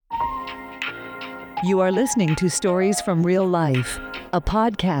You are listening to Stories from Real Life, a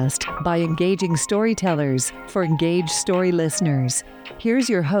podcast by engaging storytellers for engaged story listeners. Here's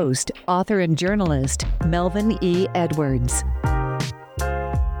your host, author and journalist, Melvin E. Edwards.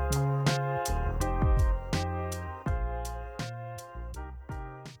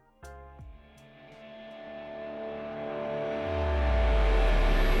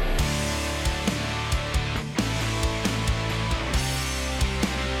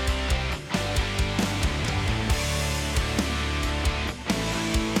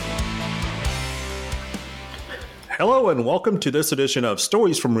 Hello and welcome to this edition of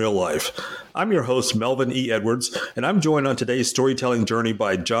Stories from Real Life. I'm your host, Melvin E. Edwards, and I'm joined on today's storytelling journey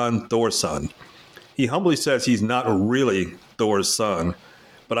by John Thorsson. He humbly says he's not really Thor's son,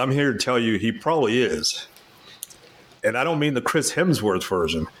 but I'm here to tell you he probably is. And I don't mean the Chris Hemsworth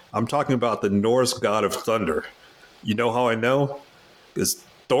version. I'm talking about the Norse god of thunder. You know how I know? Because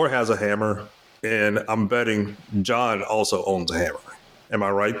Thor has a hammer, and I'm betting John also owns a hammer. Am I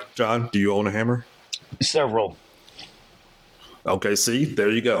right, John? Do you own a hammer? Several. Okay, see, there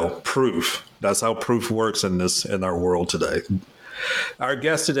you go. Proof. That's how proof works in our world today. Our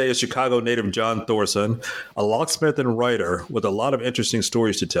guest today is Chicago native John Thorsson, a locksmith and writer with a lot of interesting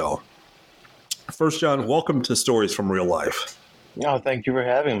stories to tell. First, John, welcome to Stories from Real Life. Oh, thank you for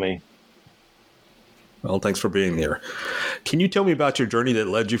having me. Well, thanks for being here. Can you tell me about your journey that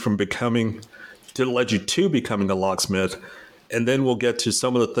led you to becoming a locksmith, and then we'll get to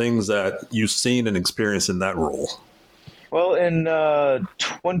some of the things that you've seen and experienced in that role. Well, in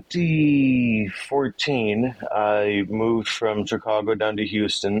 2014, I moved from Chicago down to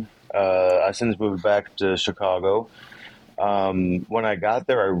Houston. I since moved back to Chicago. When I got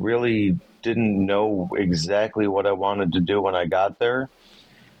there, I really didn't know exactly what I wanted to do when I got there.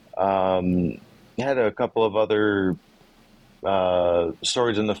 I had a couple of other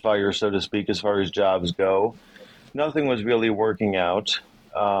swords in the fire, so to speak, as far as jobs go. Nothing was really working out.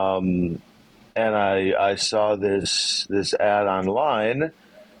 And I saw this ad online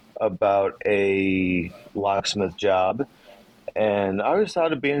about a locksmith job, and I always thought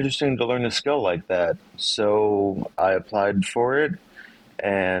it'd be interesting to learn a skill like that. So I applied for it,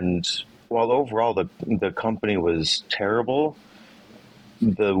 and while overall the company was terrible,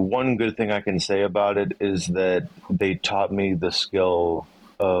 the one good thing I can say about it is that they taught me the skill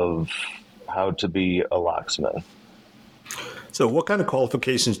of how to be a locksmith. So what kind of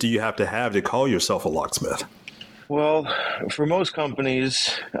qualifications do you have to call yourself a locksmith? Well, for most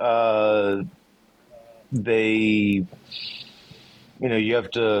companies, you have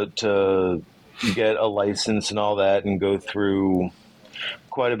to get a license and all that and go through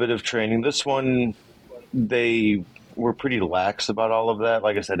quite a bit of training. This one, they were pretty lax about all of that.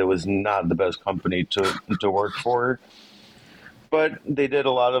 Like I said, it was not the best company to work for, but they did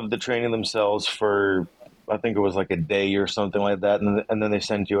a lot of the training themselves for, I think it was like a day or something like that, and then they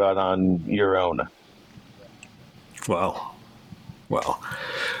sent you out on your own. Wow. All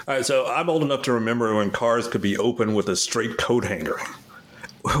right, so I'm old enough to remember when cars could be opened with a straight coat hanger.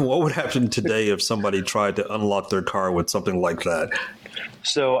 What would happen today if somebody tried to unlock their car with something like that?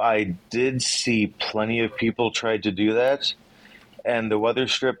 So I did see plenty of people try to do that, and the weather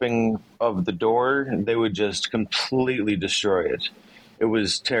stripping of the door, they would just completely destroy it. It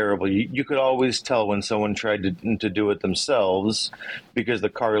was terrible. You could always tell when someone tried to do it themselves because the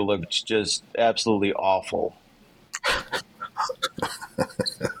car looked just absolutely awful.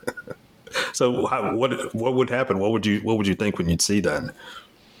 So what would happen? What would you think when you'd see that?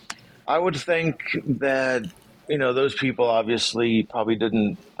 I would think that, those people obviously probably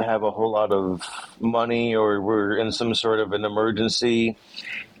didn't have a whole lot of money or were in some sort of an emergency,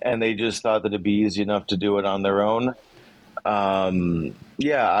 and they just thought that it'd be easy enough to do it on their own.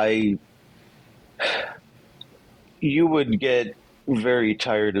 You would get very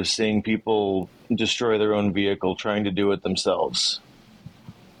tired of seeing people destroy their own vehicle trying to do it themselves.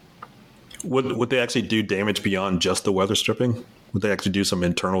 Would they actually do damage beyond just the weather stripping? Would they actually do some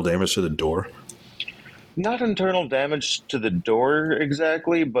internal damage to the door? Not internal damage to the door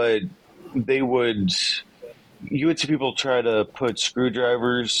exactly, but you would see people try to put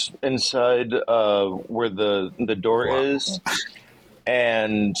screwdrivers inside where the door is.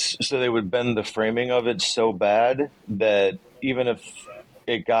 And so they would bend the framing of it so bad that even if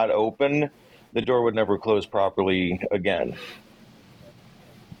it got open, the door would never close properly again.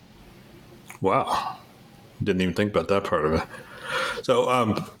 Wow. Didn't even think about that part of it. So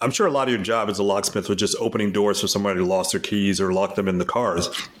I'm sure a lot of your job as a locksmith was just opening doors for somebody who lost their keys or locked them in the cars.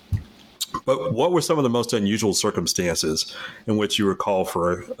 But what were some of the most unusual circumstances in which you were called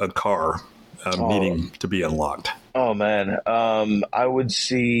for a car needing to be unlocked? Oh, man. I would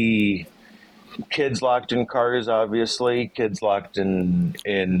see Kids locked in cars, obviously. Kids locked in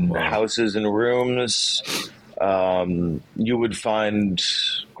houses and rooms. You would find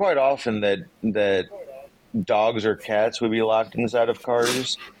quite often that dogs or cats would be locked inside of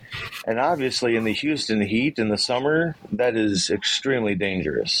cars. And obviously, in the Houston heat in the summer, that is extremely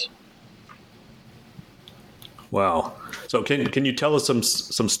dangerous. Wow. So can you tell us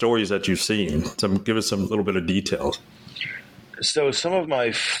some stories that you've seen? Give us some little bit of details. So some of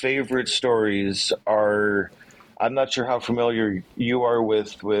my favorite stories are, I'm not sure how familiar you are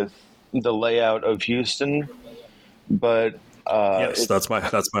with the layout of Houston, but yes, that's my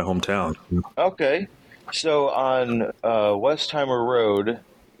hometown. Okay. So on Westheimer Road,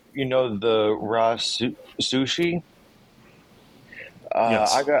 you know the Sushi?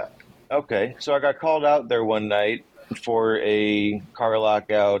 Yes. So I got called out there one night for a car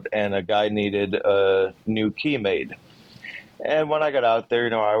lockout, and a guy needed a new key made. And when I got out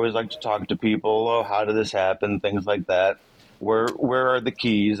there, I always like to talk to people. Oh, how did this happen? Things like that. Where are the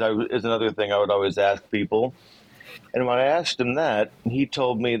keys? Is another thing I would always ask people. And when I asked him that, he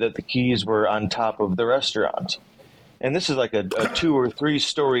told me that the keys were on top of the restaurant. And this is like a 2 or 3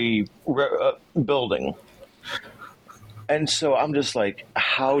 story building. And so I'm just like,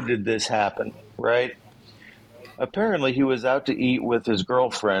 how did this happen, right? Apparently, he was out to eat with his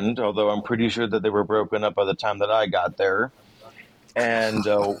girlfriend, although I'm pretty sure that they were broken up by the time that I got there. And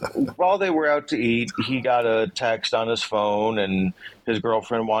while they were out to eat, he got a text on his phone, and his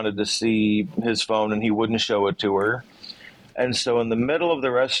girlfriend wanted to see his phone, and he wouldn't show it to her. And so in the middle of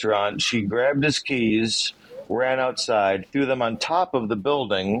the restaurant, she grabbed his keys, ran outside, threw them on top of the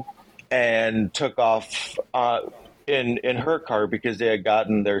building, and took off in her car because they had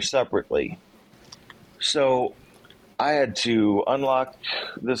gotten there separately. So I had to unlock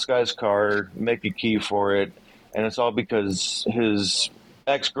this guy's car, make a key for it, and it's all because his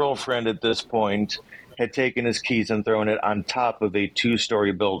ex-girlfriend at this point had taken his keys and thrown it on top of a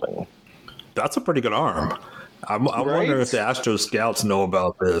 2-story building. That's a pretty good arm. I'm wondering if the Astros scouts know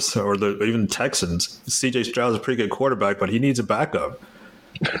about this, or even Texans. C.J. Stroud is a pretty good quarterback, but he needs a backup.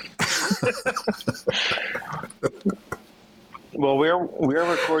 Well, we are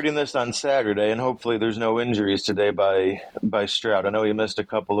recording this on Saturday, and hopefully there's no injuries today by Stroud. I know he missed a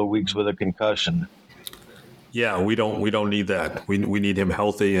couple of weeks with a concussion. Yeah, we don't need that. We need him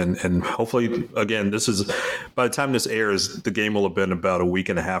healthy, and hopefully, again, this is by the time this airs, the game will have been about a week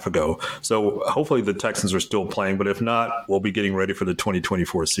and a half ago. So hopefully the Texans are still playing, but if not, we'll be getting ready for the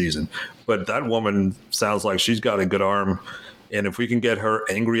 2024 season. But that woman sounds like she's got a good arm, and if we can get her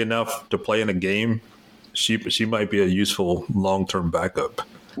angry enough to play in a game, she might be a useful long-term backup.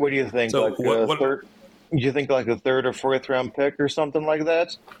 What do you think? So third? You think like a 3rd or 4th round pick or something like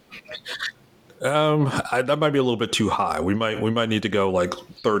that? That might be a little bit too high. We might need to go like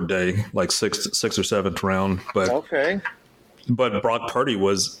 3rd day, like 6th or 7th round. But okay. But Brock Purdy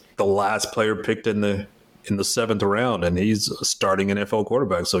was the last player picked in the 7th round, and he's a starting NFL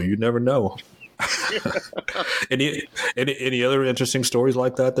quarterback. So you never know. Any other interesting stories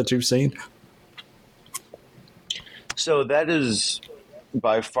like that you've seen? So that is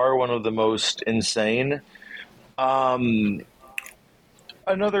by far one of the most insane.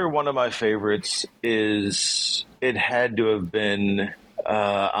 Another one of my favorites is it had to have been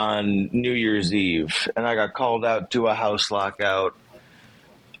on New Year's Eve, and I got called out to a house lockout.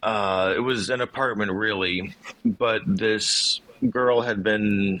 It was an apartment, really, but this girl had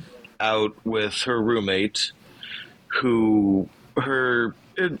been out with her roommate,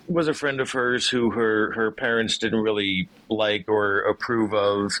 it was a friend of hers who her parents didn't really like or approve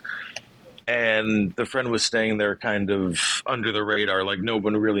of. And the friend was staying there kind of under the radar, like no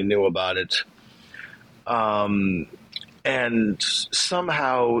one really knew about it. And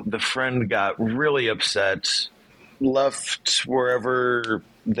somehow the friend got really upset, left wherever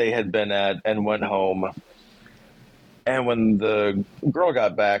they had been at, and went home. And when the girl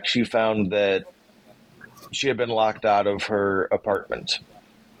got back, she found that she had been locked out of her apartment.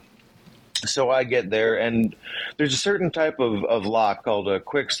 So I get there, and there's a certain type of lock called a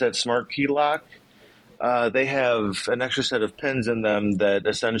quick set smart key lock. They have an extra set of pins in them that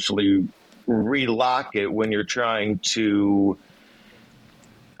essentially relock it when you're trying to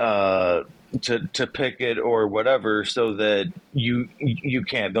pick it or whatever, so that you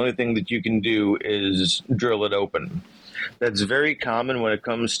can't. The only thing that you can do is drill it open. That's very common when it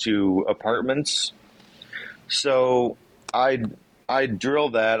comes to apartments. So I drill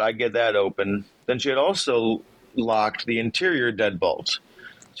that, I get that open. Then she had also locked the interior deadbolt.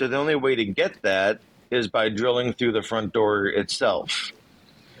 So the only way to get that is by drilling through the front door itself.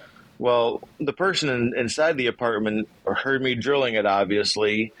 Well, the person inside the apartment heard me drilling it,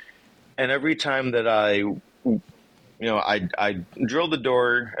 obviously, And every time that I drilled the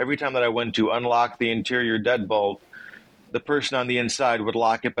door, every time that I went to unlock the interior deadbolt, the person on the inside would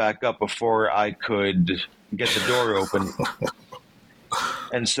lock it back up before I could get the door open.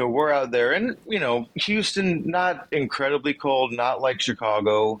 And so we're out there, and Houston, not incredibly cold, not like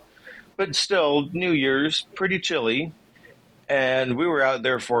Chicago, but still New Year's, pretty chilly. And we were out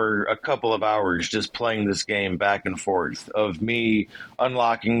there for a couple of hours just playing this game back and forth of me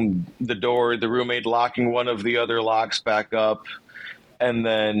unlocking the door, the roommate locking one of the other locks back up, and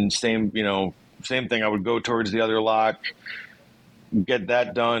then same thing. I would go towards the other lock, get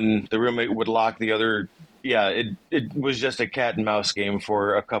that done. The roommate would lock the other. Yeah, it was just a cat and mouse game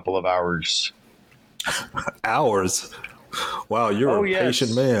for a couple of hours. Hours? Wow, you're a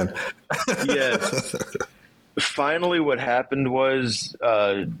patient man. Yes. Finally, what happened was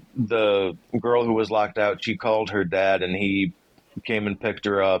the girl who was locked out, she called her dad, and he came and picked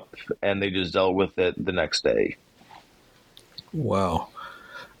her up, and they just dealt with it the next day. Wow.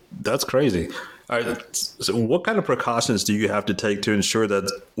 That's crazy. All right, so what kind of precautions do you have to take to ensure that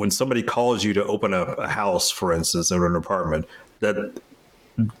when somebody calls you to open a house, for instance, or an apartment, that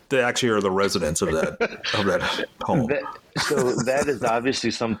they actually are the residents of that home? So that is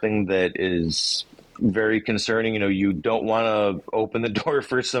obviously something that is very concerning. You don't want to open the door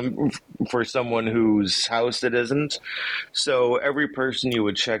for someone whose house it isn't. So every person, you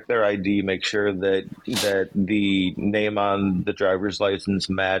would check their ID, make sure that the name on the driver's license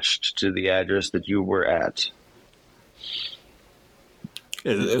matched to the address that you were at.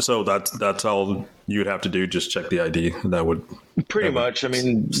 So that's all you'd have to do. Just check the ID. That would pretty much. I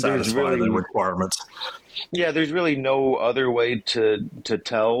mean, satisfy the requirements. Yeah, there's really no other way to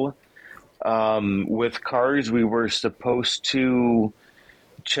tell. With cars, we were supposed to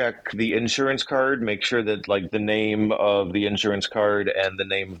check the insurance card, make sure that the name of the insurance card and the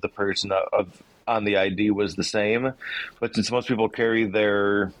name of the person on the ID was the same. But since most people carry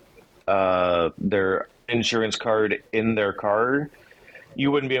their insurance card in their car, you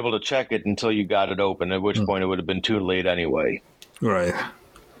wouldn't be able to check it until you got it open, at which point it would have been too late anyway. Right.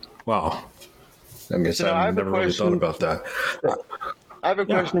 Wow. I guess I've never really thought about that. I have a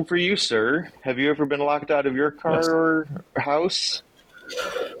question for you, sir. Have you ever been locked out of your car or house?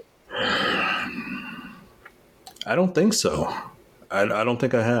 I don't think so. I don't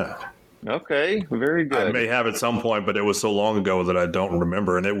think I have. Okay, very good. I may have at some point, but it was so long ago that I don't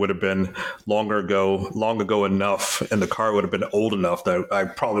remember, and it would have been long ago enough, and the car would have been old enough that I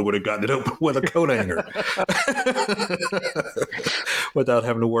probably would have gotten it open with a coat hanger without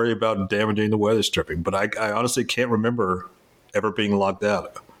having to worry about damaging the weather stripping. But I honestly can't remember ever being locked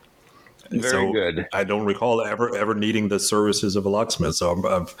out. Very good. I don't recall ever needing the services of a locksmith. So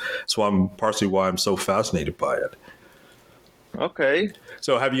I'm partially why I'm so fascinated by it. Okay.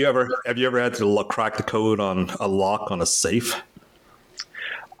 So have you ever had to crack the code on a lock on a safe?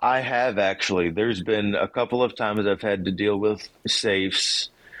 I have, actually. There's been a couple of times I've had to deal with safes.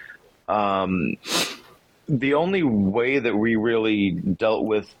 The only way that we really dealt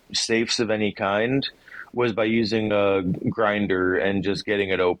with safes of any kind was by using a grinder and just getting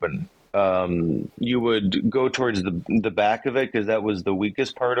it open. You would go towards the back of it because that was the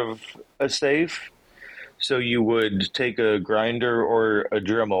weakest part of a safe. So you would take a grinder or a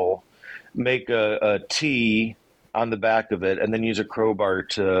Dremel, make a T on the back of it, and then use a crowbar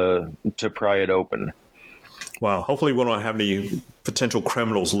to pry it open. Wow. Hopefully we don't have any potential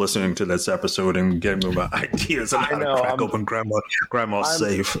criminals listening to this episode and getting them ideas on how to crack open grandma's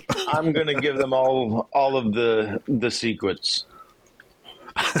safe. I'm going to give them all of the secrets.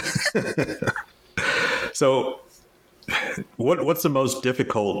 So what's the most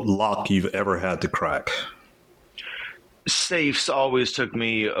difficult lock you've ever had to crack? Safes always took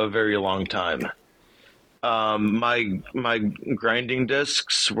me a very long time. My grinding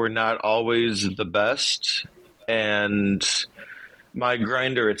discs were not always the best, and my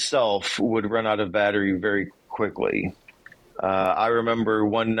grinder itself would run out of battery very quickly. I remember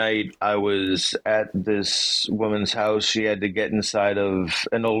one night I was at this woman's house. She had to get inside of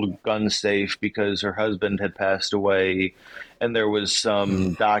an old gun safe because her husband had passed away, and there was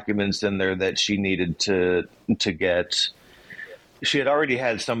some documents in there that she needed to get. She had already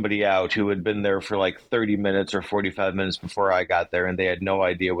had somebody out who had been there for like 30 minutes or 45 minutes before I got there, and they had no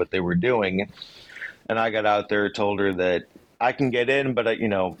idea what they were doing. And I got out there, told her that I can get in, but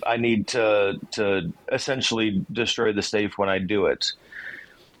I need to essentially destroy the safe when I do it.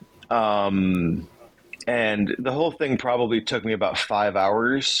 And the whole thing probably took me about 5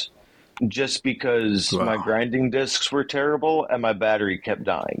 hours, just because my grinding discs were terrible and my battery kept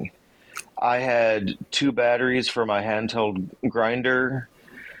dying. I had 2 batteries for my handheld grinder,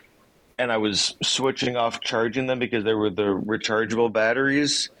 and I was switching off charging them because they were the rechargeable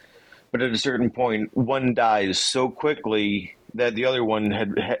batteries. But at a certain point, one dies so quickly that the other one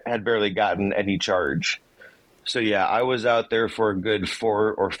had barely gotten any charge. So yeah, I was out there for a good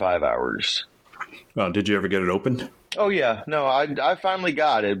 4 or 5 hours. Did you ever get it opened? Oh yeah, no, I finally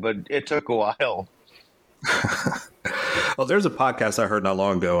got it, but it took a while. Well, there's a podcast I heard not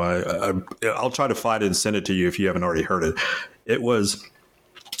long ago. I'll try to find it and send it to you if you haven't already heard it. It was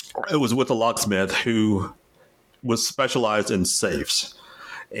with a locksmith who was specialized in safes,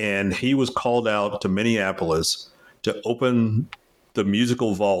 and he was called out to Minneapolis to open the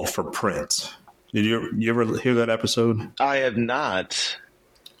musical vault for Prince. Did you ever hear that episode? I have not.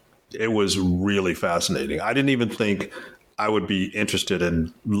 It was really fascinating. I didn't even think I would be interested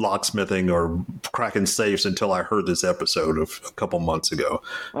in locksmithing or cracking safes until I heard this episode of a couple months ago.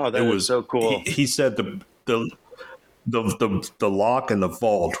 Oh, that was so cool. He said the lock and the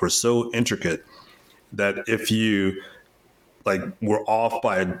vault were so intricate that if you were off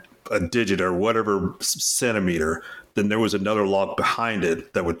by a digit or whatever centimeter, then there was another lock behind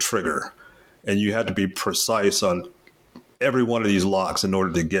it that would trigger. And you had to be precise on every one of these locks in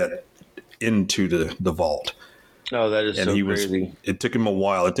order to get into the vault. Oh, that is so crazy. It took him a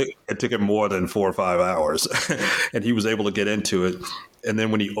while. It took him more than 4 or 5 hours. And he was able to get into it. And then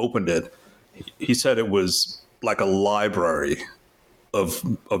when he opened it, he said it was like a library of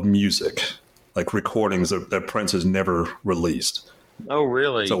music, like recordings that Prince has never released. Oh,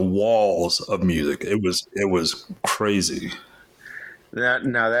 really? So walls of music. It was crazy.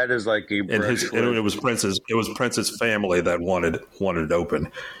 Now that is like a and it was Prince's family that wanted it open.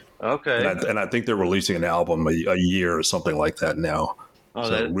 Okay. And I think they're releasing an album a year or something like that now. Oh,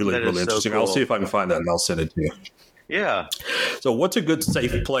 so really interesting. So cool. I'll see if I can find that and I'll send it to you. Yeah. So what's a good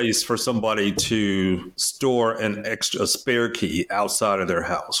safe place for somebody to store a spare key outside of their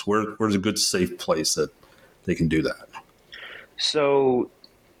house? Where's a good safe place that they can do that? So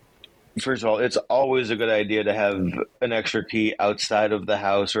first of all, it's always a good idea to have an extra key outside of the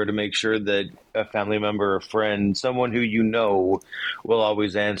house, or to make sure that a family member or friend, someone who you know will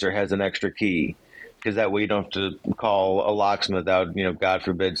always answer, has an extra key. Because that way you don't have to call a locksmith out, God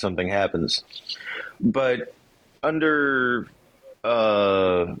forbid something happens. But under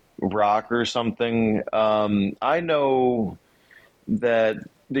rock or something, I know that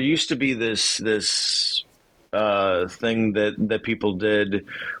there used to be this thing that people did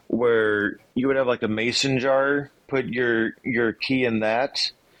where you would have like a mason jar, put your key in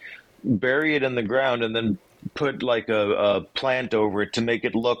that, bury it in the ground, and then put like a plant over it to make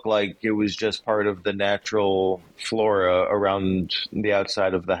it look like it was just part of the natural flora around the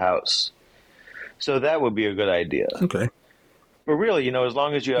outside of the house. So that would be a good idea. Okay. But really, as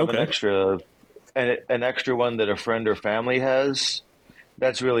long as you have an extra one that a friend or family has,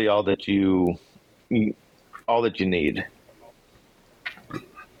 that's really all that you need.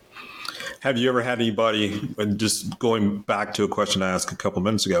 Have you ever had anybody, just going back to a question I asked a couple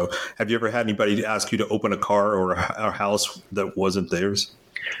minutes ago, have you ever had anybody ask you to open a car or a house that wasn't theirs?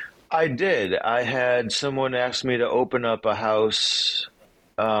 I did. I had someone ask me to open up a house.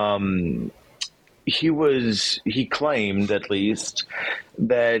 He claimed, at least,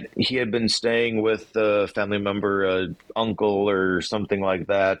 that he had been staying with a family member, an uncle or something like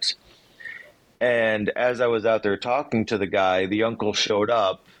that. And as I was out there talking to the guy, the uncle showed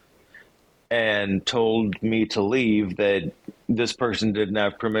up and told me to leave, that this person didn't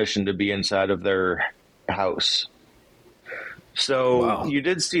have permission to be inside of their house. So wow. You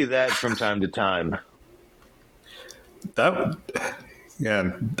did see that from time to time.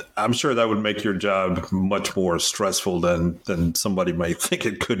 Yeah, I'm sure that would make your job much more stressful than somebody might think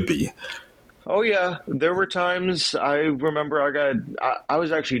it could be. Oh yeah, there were times. I remember I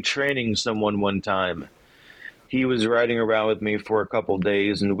was actually training someone one time. He was riding around with me for a couple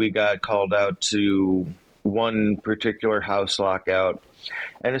days, and we got called out to one particular house lockout.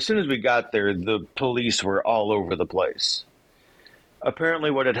 And as soon as we got there, the police were all over the place. Apparently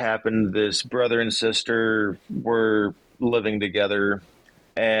what had happened, this brother and sister were living together,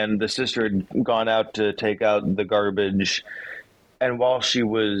 and the sister had gone out to take out the garbage. And while she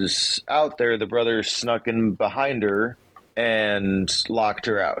was out there, the brother snuck in behind her and locked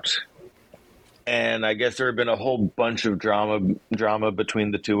her out. And I guess there had been a whole bunch of drama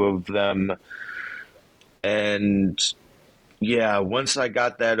between the two of them. And yeah, once I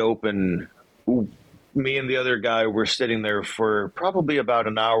got that open, me and the other guy were sitting there for probably about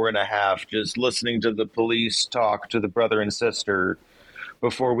an hour and a half, just listening to the police talk to the brother and sister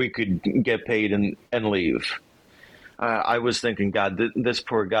before we could get paid and leave. I was thinking, God, this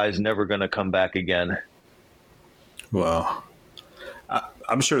poor guy's never going to come back again. Wow.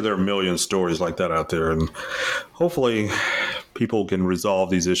 I'm sure there are a million stories like that out there, and hopefully people can resolve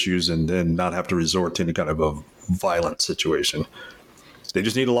these issues and then not have to resort to any kind of a violent situation. They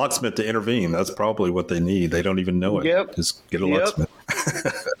just need a locksmith to intervene. That's probably what they need. They don't even know it. Yep. Just get a Yep. locksmith.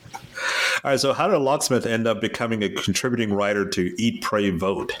 All right, so how did a locksmith end up becoming a contributing writer to Eat, Pray,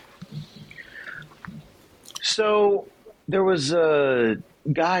 Vote? So there was a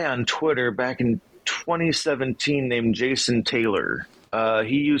guy on Twitter back in 2017 named Jason Taylor.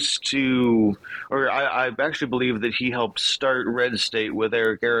 He used to, or I actually believe that he helped start Red State with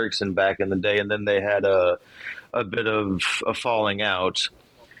Eric Erickson back in the day, and then they had a bit of a falling out.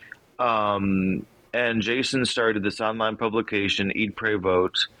 And Jason started this online publication, Eat, Pray,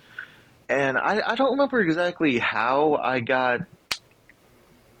 Vote. And I don't remember exactly how I got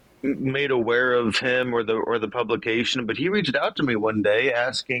made aware of him or the publication, but he reached out to me one day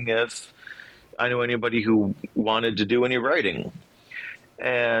asking if I knew anybody who wanted to do any writing.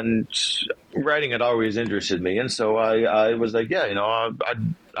 And writing had always interested me, and so I was like, yeah,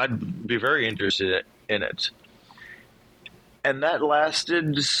 I'd be very interested in it. And that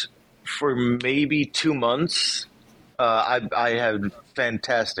lasted for maybe 2 months. I had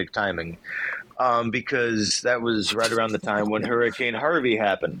fantastic timing because that was right around the time when Hurricane Harvey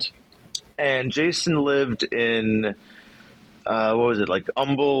happened. And Jason lived in, what was it, like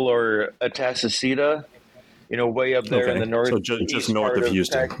Humble or Atascocita, way up there in the north. So just north of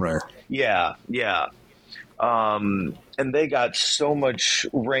Houston, right? Yeah. And they got so much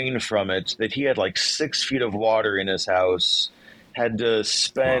rain from it that he had like 6 feet of water in his house, had to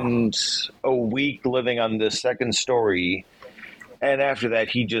spend a week living on the second story. And after that,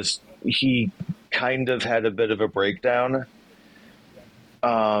 he kind of had a bit of a breakdown.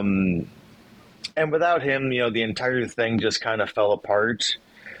 And without him, the entire thing just kind of fell apart.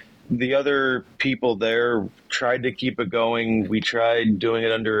 The other people there tried to keep it going. We tried doing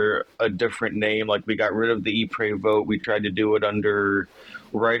it under a different name. Like, we got rid of the Eat, Pray, Vote. We tried to do it under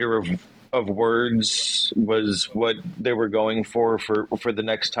Writer of Words was what they were going for the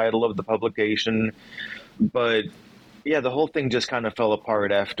next title of the publication. But yeah, the whole thing just kind of fell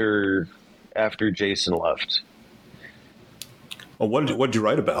apart after Jason left. Well, what did you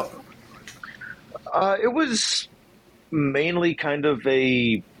write about? It was mainly kind of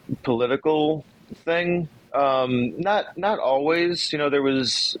a political thing. Not always. There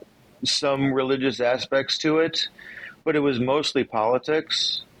was some religious aspects to it, but it was mostly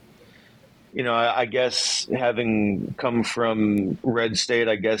politics. I guess having come from Red State,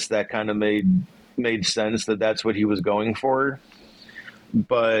 I guess that kind of made sense that that's what he was going for.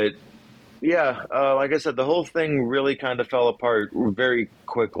 But yeah, like I said, the whole thing really kind of fell apart very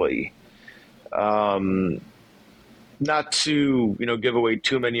quickly. Not to, give away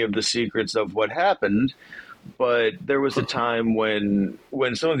too many of the secrets of what happened, but there was a time when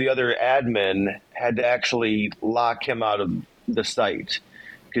some of the other admin had to actually lock him out of the site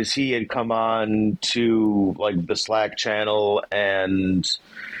because he had come on to like the Slack channel and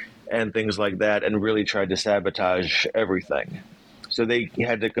things like that and really tried to sabotage everything. So they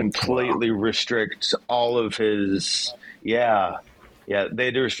had to completely restrict all of his, they had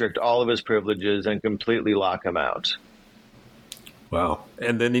to restrict all of his privileges and completely lock him out. Wow.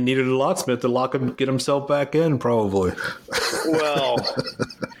 And then he needed a locksmith to get himself back in, probably. Well,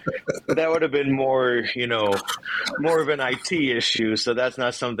 that would have been more of an IT issue. So that's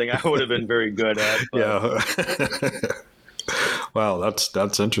not something I would have been very good at. But. Yeah. Wow,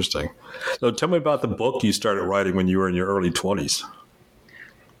 that's interesting. So tell me about the book you started writing when you were in your early 20s.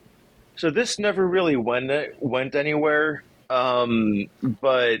 So this never really went anywhere.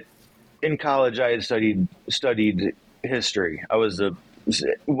 But in college, I had studied history. I was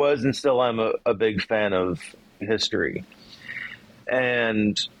and still am a big fan of history.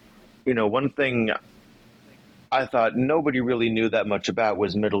 And, one thing I thought nobody really knew that much about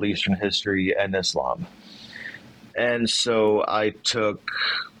was Middle Eastern history and Islam. And so I took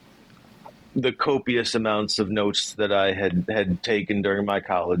the copious amounts of notes that I had taken during my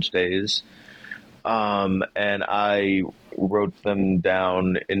college days, and I wrote them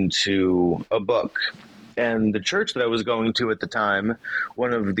down into a book. And the church that I was going to at the time,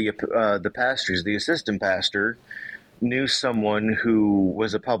 one of the pastors, the assistant pastor, knew someone who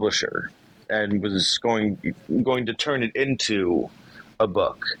was a publisher and was going to turn it into a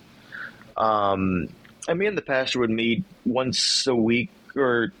book. And me and the pastor would meet once a week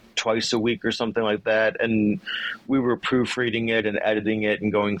or twice a week or something like that, and we were proofreading it and editing it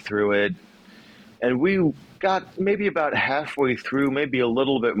and going through it. And we got maybe about halfway through, maybe a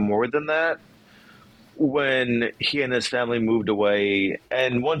little bit more than that, when he and his family moved away.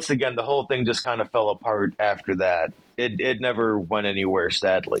 And once again, the whole thing just kind of fell apart after that. it never went anywhere,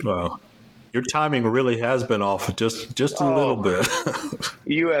 sadly. Well, your timing really has been off just a little bit.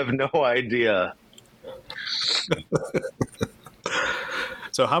 You have no idea.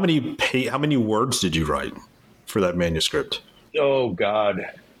 So how many words did you write for that manuscript? Oh God,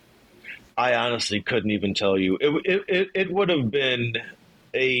 I honestly couldn't even tell you. It would have been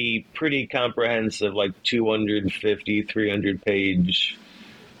a pretty comprehensive, like 250, 300 page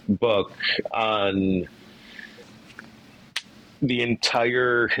book on the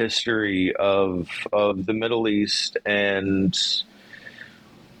entire history of the Middle East and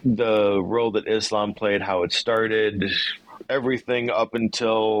the role that Islam played, how it started, everything up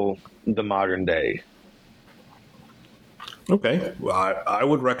until the modern day. Okay. Well, I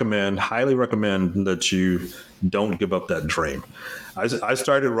would highly recommend that you don't give up that dream. I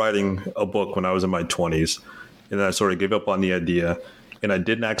started writing a book when I was in my 20s, and then I sort of gave up on the idea, and I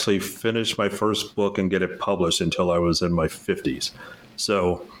didn't actually finish my first book and get it published until I was in my 50s.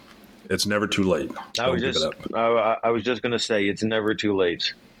 So it's never too late. I was just going to say, it's never too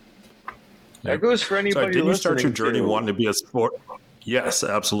late. That goes for anybody listening. Didn't you start your journey wanting to be a sport? Yes,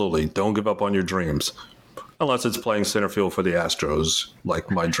 absolutely. Don't give up on your dreams. Unless it's playing center field for the Astros, like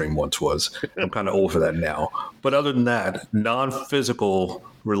my dream once was. I'm kind of old for that now. But other than that, non-physical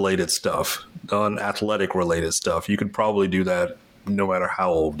related stuff, non-athletic related stuff, you could probably do that no matter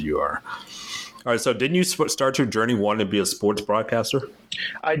how old you are. All right, so didn't you start your journey wanting to be a sports broadcaster?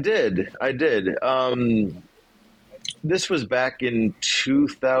 I did. This was back in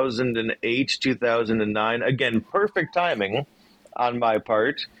 2008, 2009. Again, perfect timing on my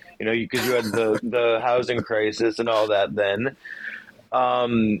part. You know, because you had the housing crisis and all that then.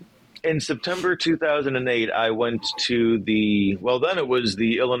 In September 2008, I went to then it was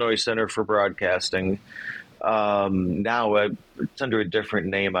the Illinois Center for Broadcasting. Now it's under a different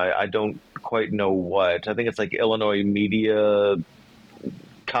name. I don't quite know what. I think it's like Illinois Media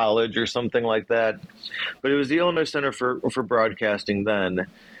College or something like that. But it was the Illinois Center for Broadcasting then.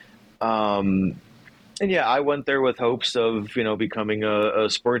 And yeah, I went there with hopes of, becoming a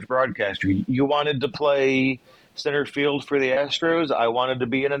sports broadcaster. You wanted to play center field for the Astros. I wanted to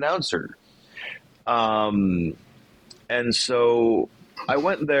be an announcer. And so I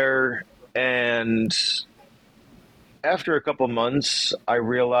went there, and after a couple months, I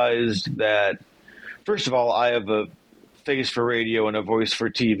realized that, first of all, I have a face for radio and a voice for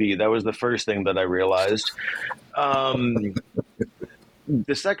TV. That was the first thing that I realized.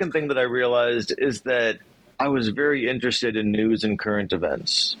 The second thing that I realized is that I was very interested in news and current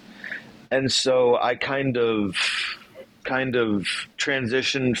events. And so I kind of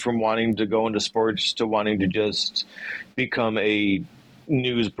transitioned from wanting to go into sports to wanting to just become a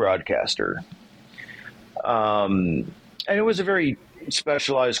news broadcaster. And it was a very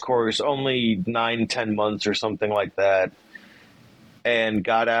specialized course, only 9-10 months or something like that. And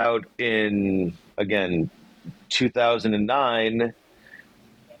got out in, again, 2009,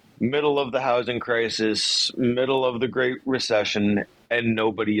 middle of the housing crisis, middle of the Great Recession, and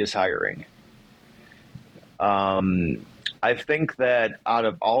nobody is hiring. I think that out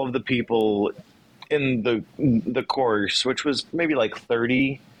of all of the people in the course, which was maybe like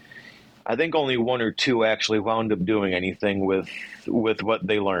 30, I think only one or two actually wound up doing anything with what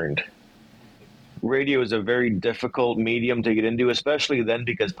they learned. Radio is a very difficult medium to get into, especially then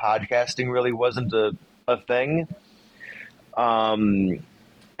because podcasting really wasn't a thing.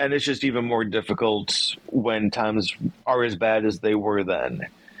 And it's just even more difficult when times are as bad as they were then.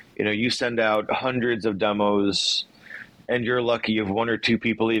 You send out hundreds of demos, and you're lucky if one or two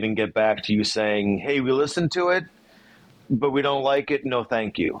people even get back to you saying, hey, we listened to it, but we don't like it. No,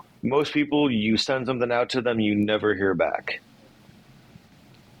 thank you. Most people, you send something out to them, you never hear back.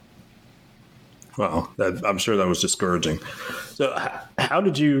 Wow, I'm sure that was discouraging. So how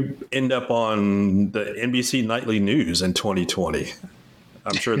did you end up on the NBC Nightly News in 2020?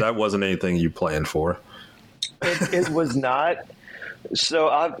 I'm sure that wasn't anything you planned for. It was not.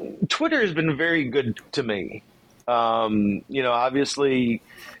 So Twitter has been very good to me. Obviously,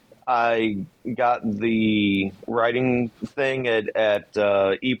 I got the writing thing at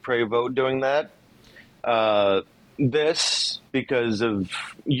Eat, Pray, Vote doing that. This because of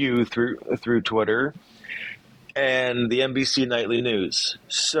you through Twitter, and the NBC Nightly News.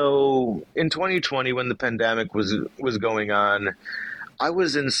 So in 2020, when the pandemic was going on, I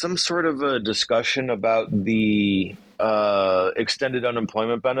was in some sort of a discussion about the extended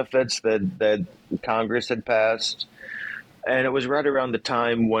unemployment benefits that Congress had passed. And it was right around the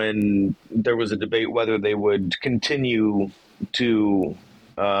time when there was a debate whether they would continue to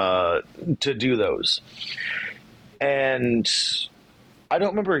do those. And I don't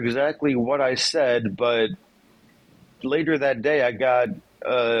remember exactly what I said, but later that day, I got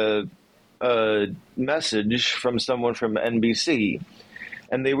a message from someone from NBC,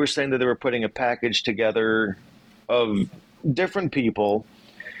 and they were saying that they were putting a package together of different people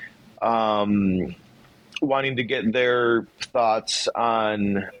wanting to get their thoughts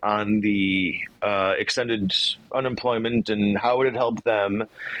on the extended unemployment and how it had helped them,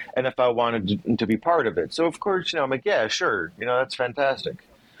 and if I wanted to be part of it. So of course, I'm like, yeah, sure, that's fantastic.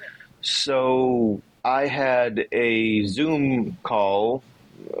 So I had a Zoom call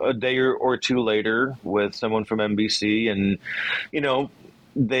a day or two later with someone from NBC, and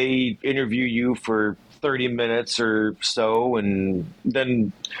they interview you for 30 minutes or so, and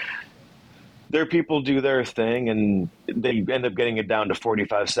then their people do their thing, and they end up getting it down to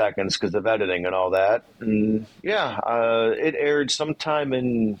 45 seconds because of editing and all that. And it aired sometime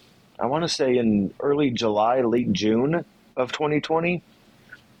in, I want to say, in early July, late June of 2020.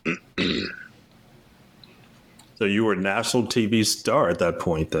 So you were a national TV star at that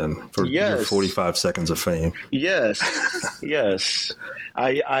point, then, for your 45 seconds of fame. Yes, yes.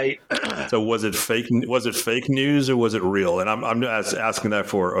 I So was it fake? Was it fake news or was it real? And I'm asking that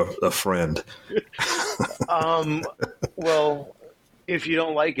for a friend. Well, if you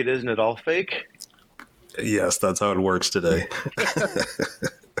don't like it, isn't it all fake? Yes, that's how it works today.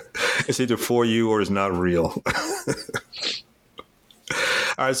 It's either for you or it's not real.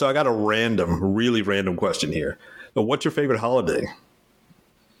 All right, so I got a really random question here. So what's your favorite holiday?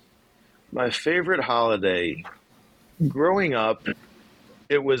 My favorite holiday, growing up,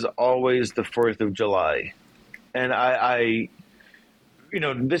 it was always the 4th of July. And I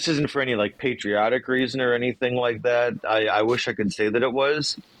this isn't for any patriotic reason or anything like that. I wish I could say that it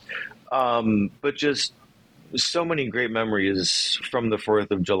was. But just so many great memories from the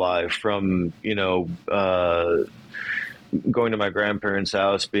 4th of July, from, going to my grandparents'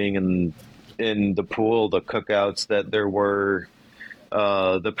 house, being in the pool, the cookouts that there were,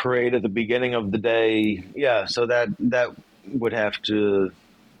 the parade at the beginning of the day. Yeah, so that would have to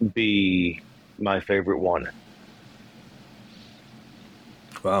be my favorite one.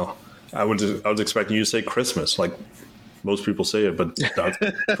 Wow, I was expecting you to say Christmas, like most people say it, but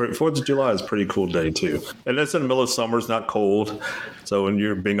 4th of July is a pretty cool day too. And it's in the middle of summer; it's not cold, so when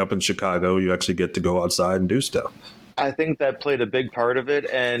you're being up in Chicago, you actually get to go outside and do stuff. I think that played a big part of it,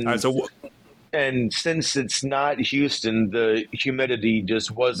 and and since it's not Houston, the humidity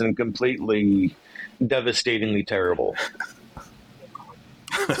just wasn't completely devastatingly terrible.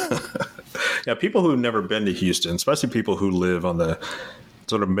 Yeah, people who've never been to Houston, especially people who live on the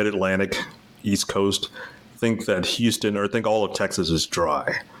sort of mid-Atlantic East Coast, think that Houston or think all of Texas is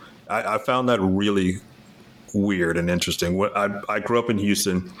dry. I found that really weird and interesting. I grew up in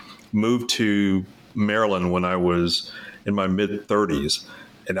Houston, moved to Maryland when I was in my mid-30s,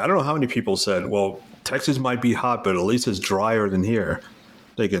 and I don't know how many people said, well, Texas might be hot, but at least it's drier than here.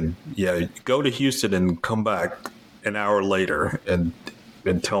 They can, go to Houston and come back an hour later and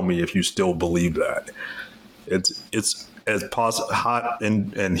tell me if you still believe that. It's as hot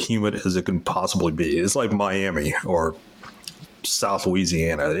and humid as it can possibly be. It's like Miami or South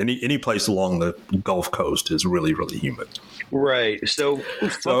Louisiana. Any place along the Gulf Coast is really, really humid. Right. So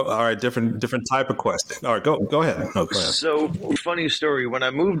all right, different type of question. All right, go ahead. No, go ahead. So funny story. When I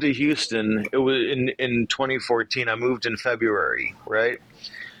moved to Houston, it was in 2014. I moved in February, right?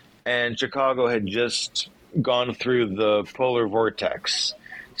 And Chicago had just gone through the polar vortex.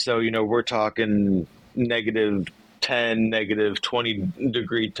 So, we're talking -10, -20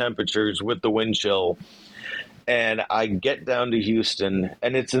 degree temperatures with the wind chill. And I get down to Houston,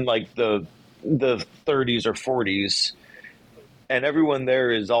 and it's in the 30s or 40s. And everyone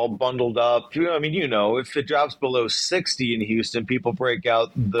there is all bundled up. I mean, if it drops below 60 in Houston, people break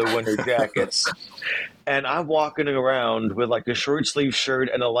out the winter jackets. And I'm walking around with a short sleeve shirt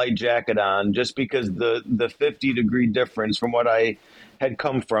and a light jacket on just because the 50-degree difference from what I had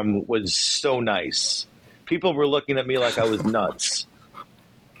come from was so nice. People were looking at me like I was nuts.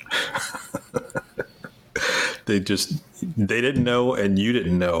 They didn't know, and you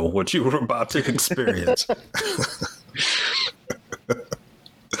didn't know what you were about to experience.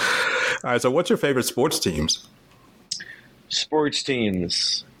 All right, so what's your favorite sports teams? Sports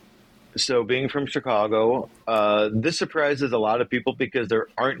teams. So being from Chicago, this surprises a lot of people because there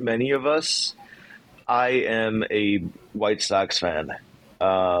aren't many of us. I am a White Sox fan.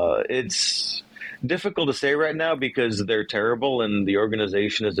 It's difficult to say right now because they're terrible and the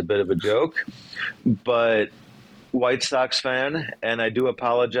organization is a bit of a joke. But White Sox fan, and I do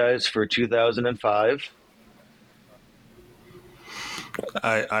apologize for 2005.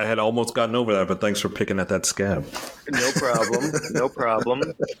 I had almost gotten over that, but thanks for picking at that scab. No problem. No problem.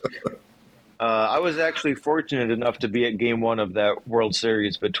 I was actually fortunate enough to be at Game 1 of that World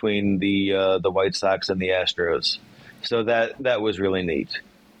Series between the White Sox and the Astros, so that was really neat.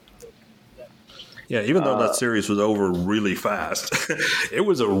 Yeah, even though that series was over really fast, it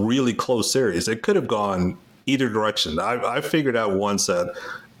was a really close series. It could have gone either direction. I figured out once that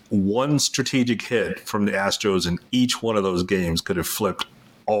one strategic hit from the Astros in each one of those games could have flipped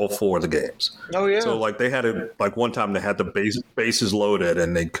all four of the games. Oh yeah. So like they had it like one time they had the bases loaded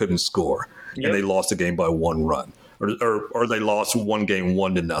and they couldn't score, and they lost the game by 1 run, or they lost one game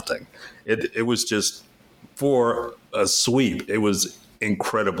 1-0. It was just for a sweep. It was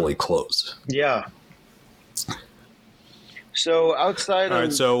incredibly close. Yeah. So outside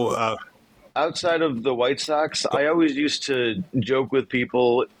of the White Sox, I always used to joke with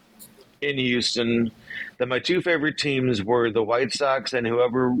people in Houston that my two favorite teams were the White Sox and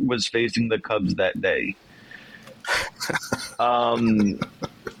whoever was facing the Cubs that day.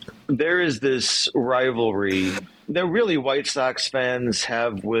 There is this rivalry that really White Sox fans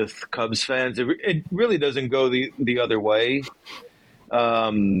have with Cubs fans. It really doesn't go the other way,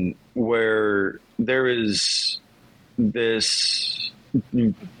 where there is this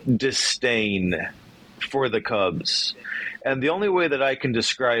disdain for the Cubs. And the only way that I can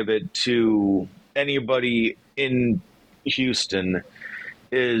describe it to anybody in Houston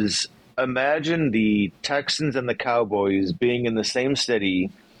is imagine the Texans and the Cowboys being in the same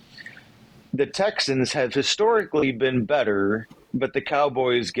city. The Texans have historically been better, but the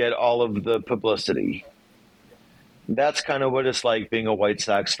Cowboys get all of the publicity. That's kind of what it's like being a White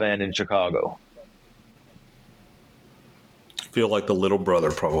Sox fan in Chicago. Feel like the little brother,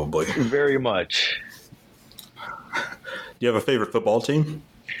 probably. Very much. Do you have a favorite football team?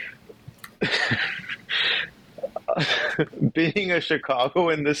 Being a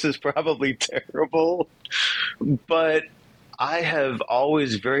Chicagoan, this is probably terrible, but I have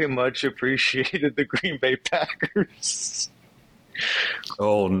always very much appreciated the Green Bay Packers.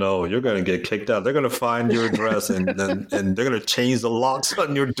 Oh no, you're going to get kicked out. They're going to find your address and they're going to change the locks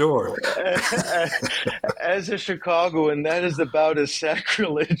on your door. As a Chicagoan, that is about as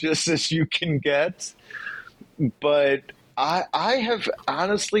sacrilegious as you can get. But I have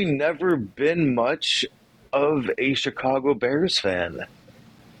honestly never been much of a Chicago Bears fan.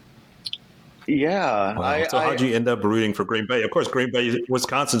 Yeah. Wow. So how'd you end up rooting for Green Bay? Of course, Green Bay,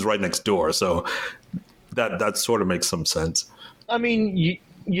 Wisconsin's right next door, so that sort of makes some sense. I mean,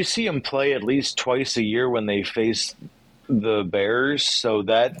 you see them play at least twice a year when they face the Bears, so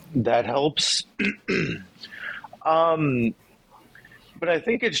that helps. But I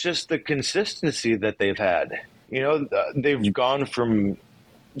think it's just the consistency that they've had. You know, they've gone from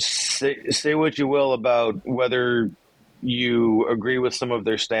say what you will about whether you agree with some of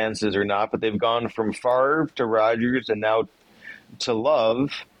their stances or not, but they've gone from Favre to Rodgers and now to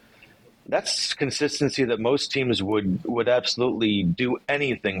Love. That's consistency that most teams would absolutely do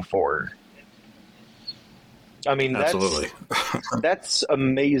anything for. I mean, absolutely. That's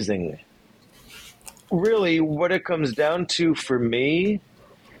amazing. Really, what it comes down to for me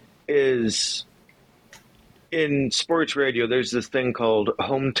is in sports radio, there's this thing called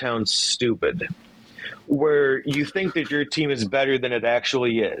hometown stupid, where you think that your team is better than it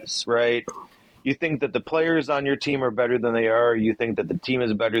actually is, right? You think that the players on your team are better than they are. You think that the team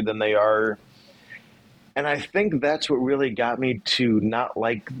is better than they are. And I think that's what really got me to not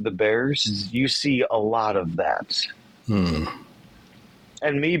like the Bears. You see a lot of that.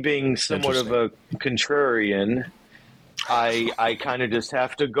 And me being somewhat of a contrarian, I kind of just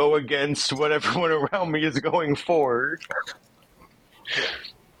have to go against what everyone around me is going for.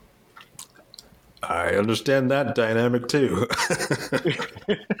 I understand that dynamic too.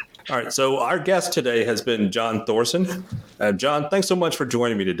 All right, so our guest today has been John Thorsson. John, thanks so much for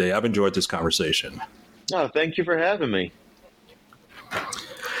joining me today. I've enjoyed this conversation. Oh, thank you for having me.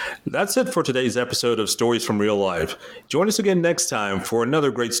 That's it for today's episode of Stories from Real Life. Join us again next time for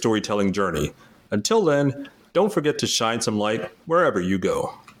another great storytelling journey. Until then, don't forget to shine some light wherever you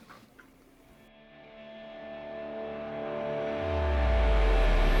go.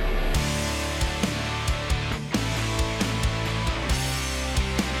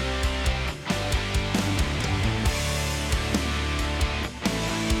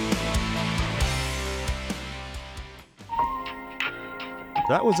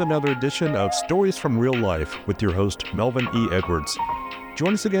 That was another edition of Stories from Real Life with your host, Melvin E. Edwards.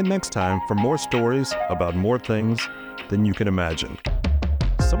 Join us again next time for more stories about more things than you can imagine.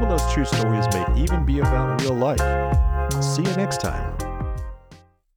 Some of those true stories may even be about real life. See you next time.